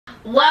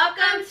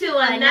Welcome to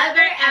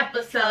another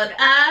episode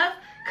of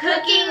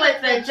Cooking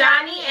with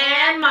Ajani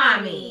and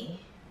Mommy.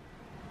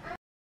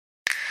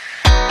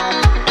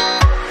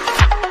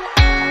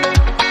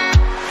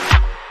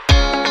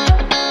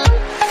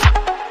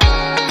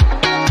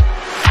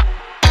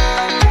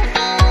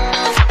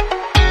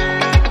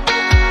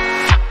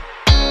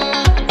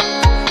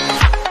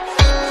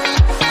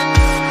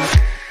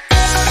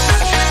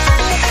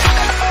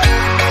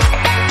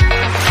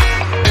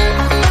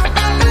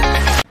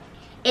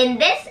 In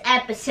this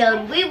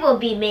episode, we will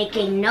be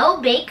making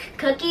no-bake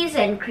cookies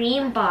and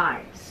cream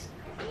bars.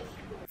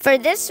 For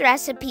this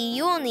recipe,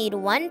 you will need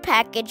 1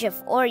 package of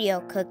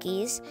Oreo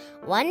cookies,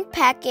 1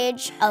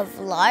 package of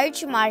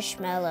large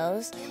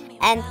marshmallows,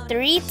 and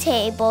 3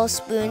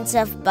 tablespoons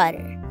of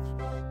butter.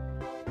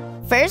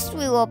 First,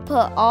 we will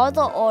put all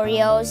the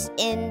Oreos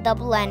in the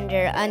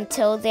blender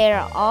until they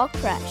are all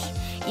crushed.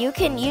 You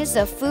can use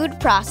a food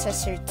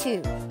processor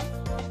too.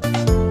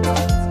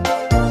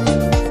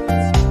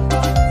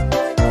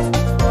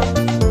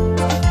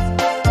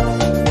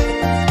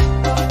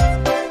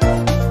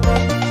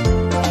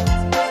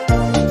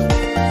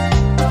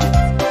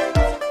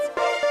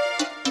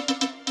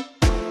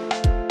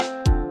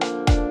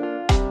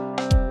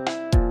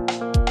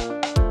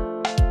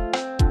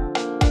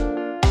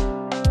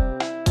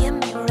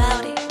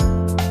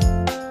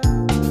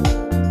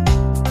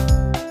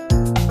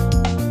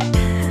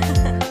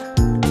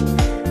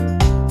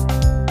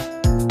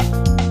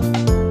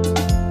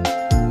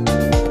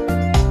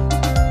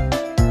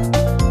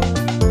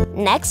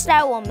 Next,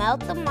 I will melt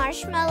the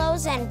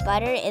marshmallows and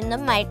butter in the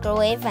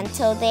microwave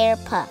until they are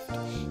puffed.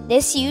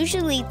 This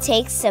usually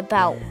takes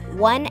about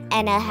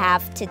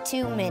 1.5 to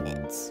 2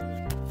 minutes.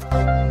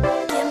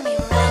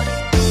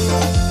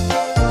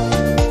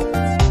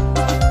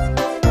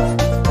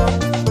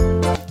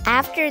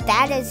 After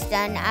that is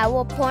done, I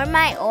will pour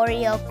my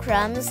Oreo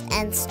crumbs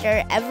and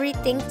stir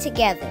everything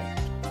together.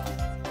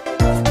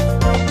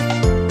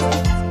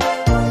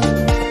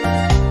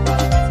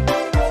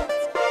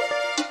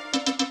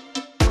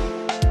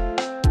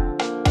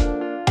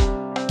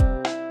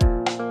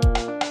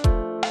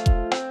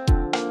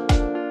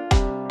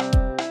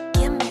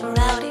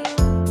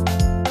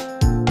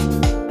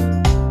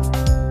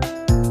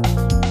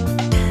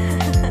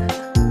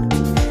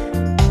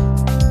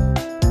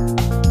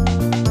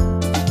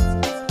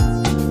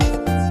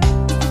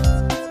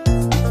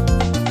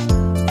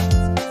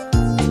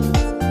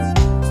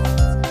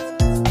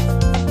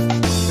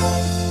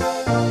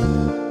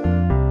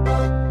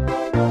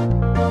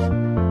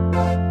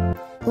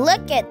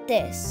 Look at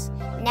this.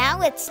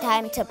 Now it's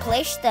time to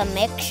place the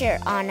mixture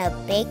on a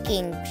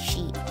baking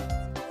sheet.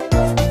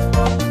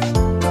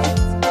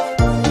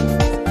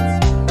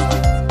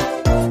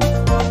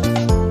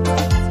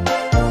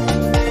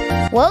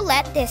 We'll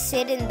let this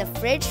sit in the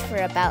fridge for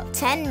about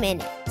 10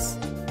 minutes.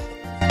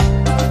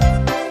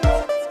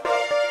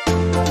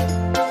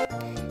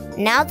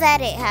 Now that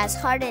it has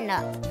hardened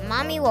up,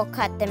 Mommy will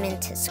cut them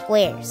into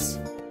squares.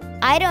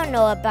 I don't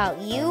know about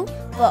you,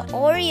 but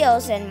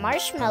Oreos and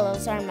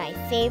marshmallows are my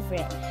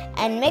favorite,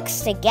 and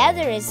mixed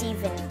together is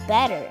even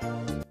better.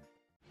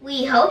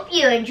 We hope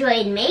you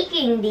enjoyed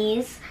making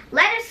these.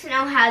 Let us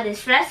know how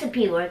this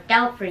recipe worked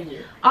out for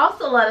you.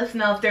 Also, let us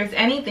know if there's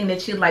anything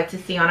that you'd like to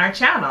see on our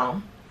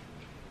channel.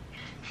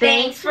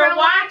 Thanks for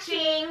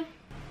watching!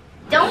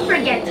 Don't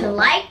forget to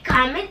like,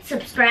 comment,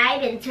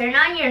 subscribe, and turn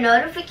on your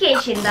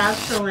notification bells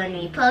for when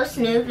we post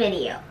new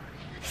video.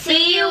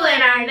 See you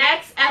in our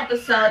next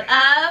episode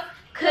of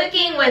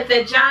Cooking with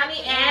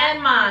Ajani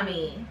and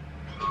Mommy.